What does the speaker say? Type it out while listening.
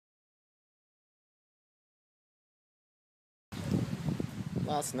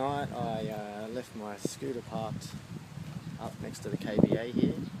Last night I left my scooter parked up next to the KVA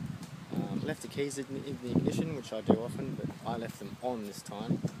here. Left the keys in the ignition, which I do often, but I left them on this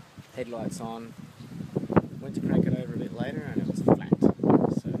time. Headlights on. Went to crank it over a bit later and it was flat.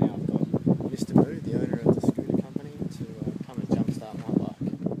 So now I've got Mr. Boo, the owner of the scooter company, to come and jumpstart my bike.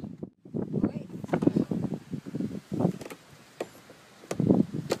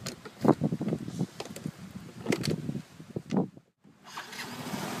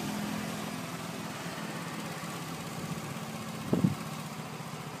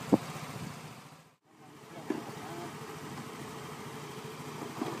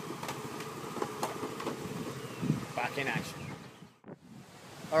 Back in action.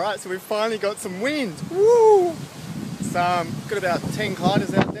 Alright, so we've finally got some wind. Woo! It's got about 10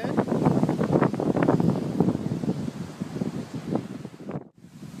 kiters out there.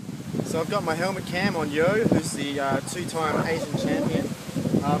 So I've got my helmet cam on Yo, who's the two-time Asian champion.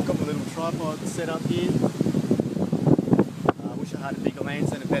 I've got my little tripod set up here. I wish I had a bigger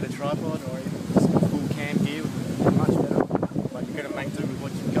lens and a better tripod, or even just full cam gear would be much better. But you've got to make do with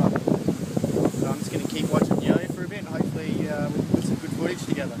what you've got. So I'm just going to keep watching Yo for a bit and hopefully we'll put some good footage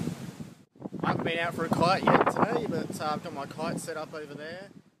together. I haven't been out for a kite yet today, but I've got my kite set up over there.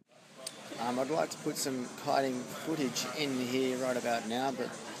 I'd like to put some kiting footage in here right about now, but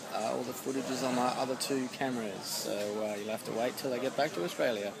all the footage is on my other two cameras, so you'll have to wait till I get back to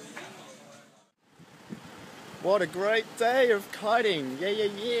Australia. What a great day of kiting!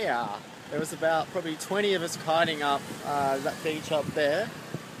 Yeah! There was about probably 20 of us kiting up that beach up there,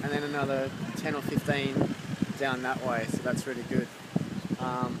 and then another 10 or 15 down that way, so that's really good.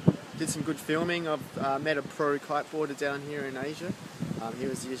 Did some good filming. I've met a pro kiteboarder down here in Asia. He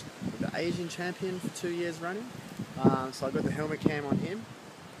was the Asian champion for 2 years running, so I got the helmet cam on him,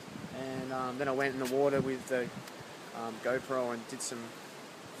 and then I went in the water with the GoPro and did some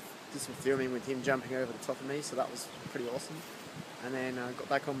filming with him jumping over the top of me, so that was pretty awesome. And then got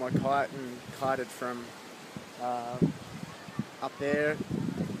back on my kite and kited from up there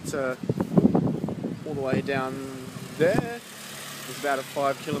to all the way down there. It was about a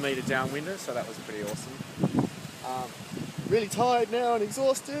 5 kilometre downwinder, so that was pretty awesome. Really tired now and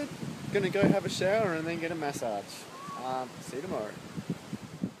exhausted. Gonna go have a shower and then get a massage. See you tomorrow.